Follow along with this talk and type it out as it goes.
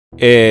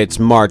It's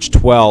March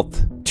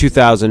 12th,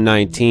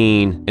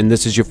 2019, and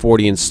this is your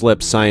Fortean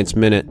Slip Science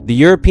Minute. The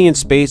European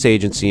Space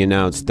Agency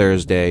announced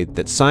Thursday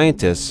that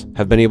scientists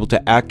have been able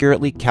to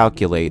accurately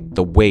calculate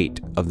the weight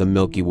of the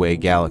Milky Way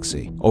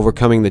galaxy,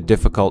 overcoming the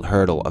difficult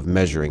hurdle of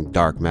measuring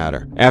dark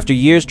matter. After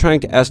years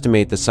trying to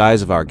estimate the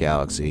size of our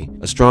galaxy,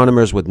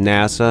 astronomers with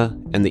NASA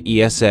and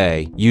the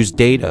ESA used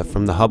data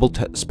from the Hubble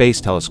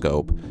Space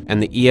Telescope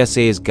and the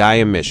ESA's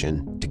Gaia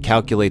mission to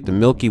calculate the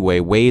Milky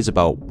Way weighs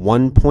about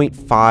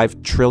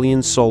 1.5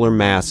 trillion solar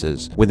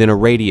masses within a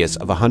radius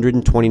of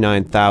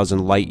 129,000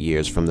 light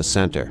years from the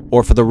center.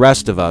 Or for the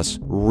rest of us,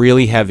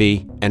 really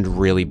heavy and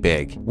really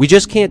big. We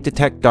just can't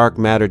detect dark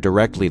matter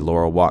directly,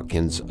 Laura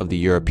Watkins of the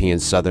European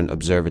Southern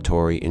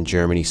Observatory in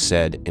Germany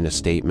said in a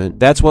statement.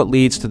 That's what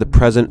leads to the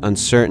present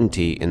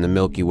uncertainty in the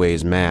Milky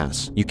Way's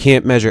mass. You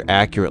can't measure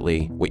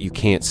accurately what you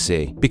can't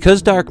see.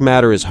 Because dark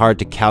matter is hard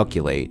to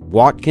calculate,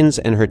 Watkins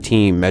and her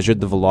team measured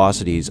the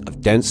velocities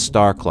of dense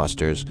star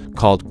clusters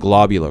called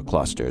globular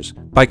clusters.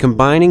 By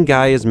combining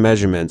Gaia's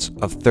measurements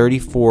of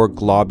 34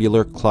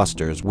 globular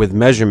clusters with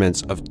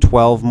measurements of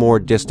 12 more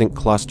distant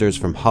clusters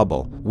from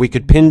Hubble, we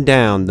could pin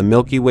down the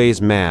Milky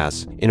Way's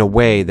mass in a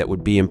way that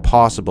would be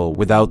impossible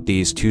without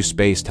these two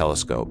space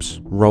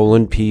telescopes.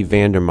 Roland P.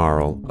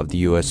 Vandermarel of the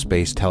U.S.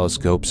 Space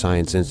Telescope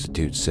Science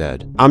Institute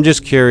said, "I'm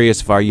just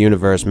curious if our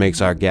universe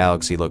makes our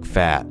galaxy look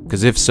fat,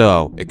 because if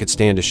so, it could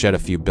stand to shed a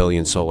few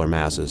billion solar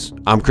masses."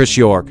 I'm Chris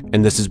York,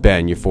 and this has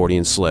been your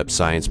Fortean Slip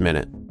Science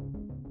Minute.